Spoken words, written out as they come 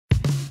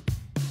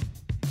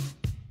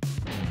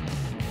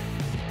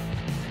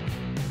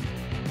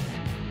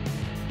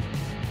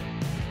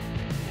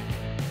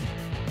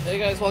Hey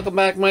guys, welcome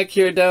back. Mike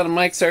here down in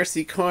Mike's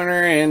RC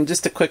Corner, and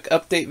just a quick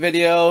update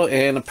video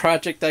and a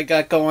project I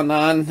got going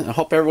on. I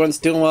hope everyone's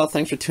doing well.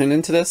 Thanks for tuning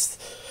into this.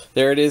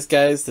 There it is,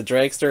 guys, the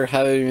dragster.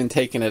 Haven't even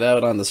taken it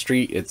out on the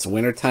street. It's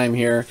wintertime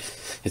here.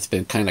 It's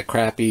been kind of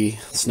crappy,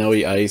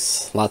 snowy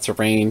ice, lots of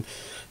rain.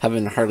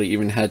 Haven't hardly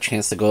even had a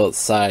chance to go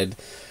outside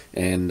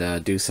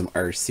and do some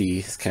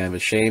RC. It's kind of a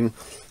shame.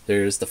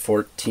 There's the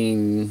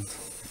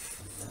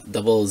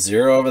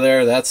 1400 over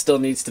there. That still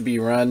needs to be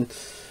run.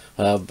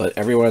 But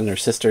everyone and their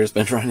sister has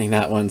been running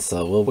that one,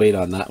 so we'll wait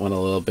on that one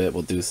a little bit.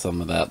 We'll do some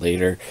of that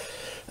later.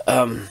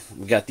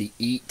 We got the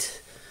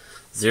Eat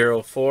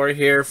 04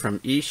 here from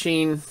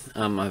Ishin.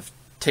 I've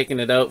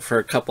taken it out for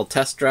a couple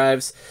test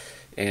drives,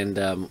 and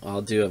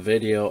I'll do a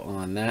video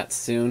on that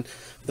soon.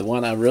 The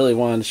one I really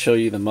wanted to show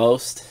you the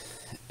most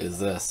is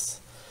this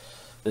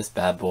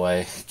bad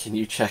boy. Can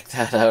you check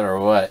that out or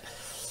what?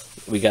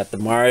 We got the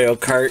Mario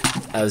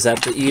Kart. I was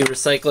at the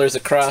e-recyclers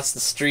across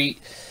the street,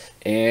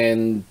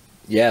 and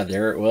yeah,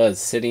 there it was,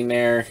 sitting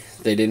there.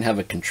 They didn't have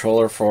a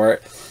controller for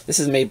it. This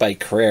is made by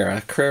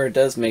Carrera. Carrera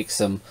does make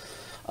some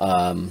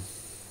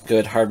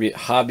good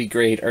hobby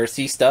grade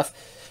RC stuff.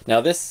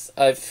 Now this,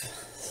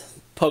 I've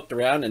poked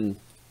around, and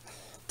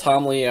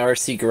Tom Lee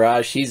RC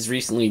Garage, he's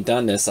recently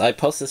done this. I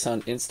post this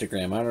on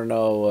Instagram. I don't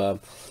know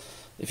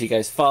if you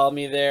guys follow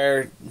me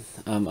there.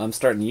 I'm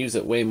starting to use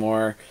it way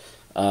more.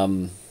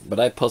 But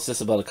I posted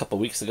this about a couple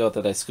weeks ago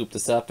that I scooped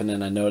this up, and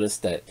then I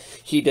noticed that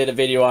he did a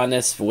video on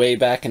this way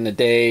back in the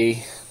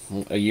day,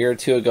 a year or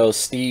two ago.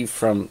 Steve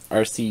from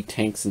RC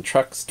Tanks and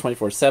Trucks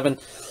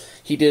 24/7,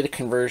 he did a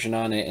conversion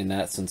on it, and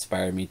that's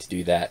inspired me to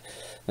do that.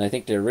 And I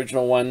think the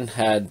original one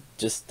had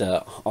just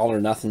all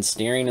or nothing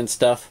steering and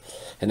stuff,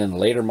 and then the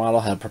later model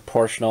had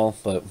proportional,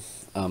 but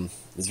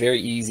it's very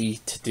easy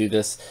to do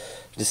this.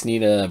 You just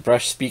need a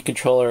brush speed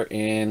controller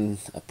and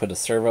put a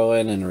servo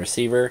in and a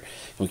receiver,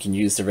 and we can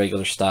use the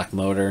regular stock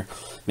motor.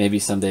 Maybe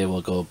someday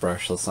we'll go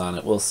brushless on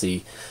it, we'll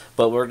see,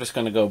 but we're just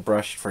going to go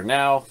brushed for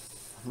now.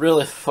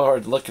 Really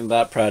forward to looking at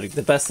that project.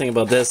 The best thing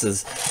about this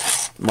is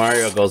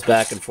Mario goes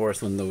back and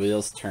forth when the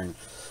wheels turn.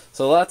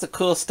 So lots of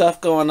cool stuff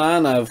going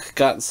on. I've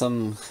gotten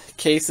some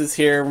cases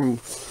here,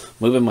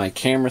 moving my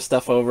camera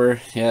stuff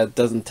over. Yeah, it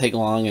doesn't take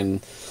long,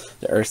 and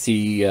the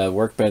RC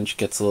workbench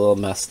gets a little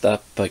messed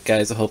up. But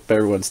guys, I hope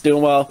everyone's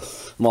doing well.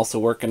 I'm also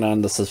working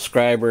on the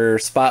subscriber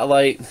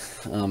spotlight,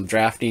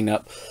 drafting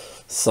up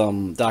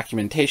some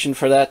documentation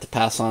for that to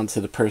pass on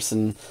to the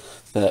person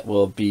that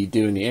we'll be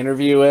doing the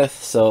interview with.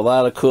 So a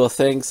lot of cool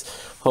things.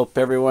 Hope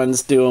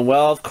everyone's doing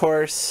well, of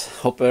course.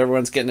 Hope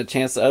everyone's getting a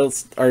chance to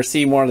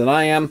RC more than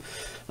I am.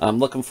 I'm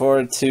looking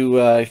forward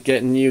to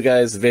getting you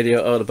guys a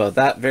video out about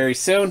that very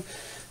soon.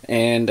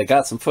 And I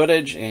got some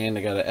footage, and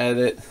I got to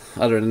edit.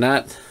 Other than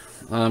that,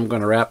 I'm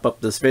going to wrap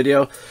up this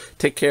video.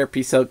 Take care.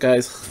 Peace out,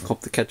 guys.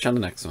 Hope to catch you on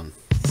the next one.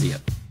 See ya.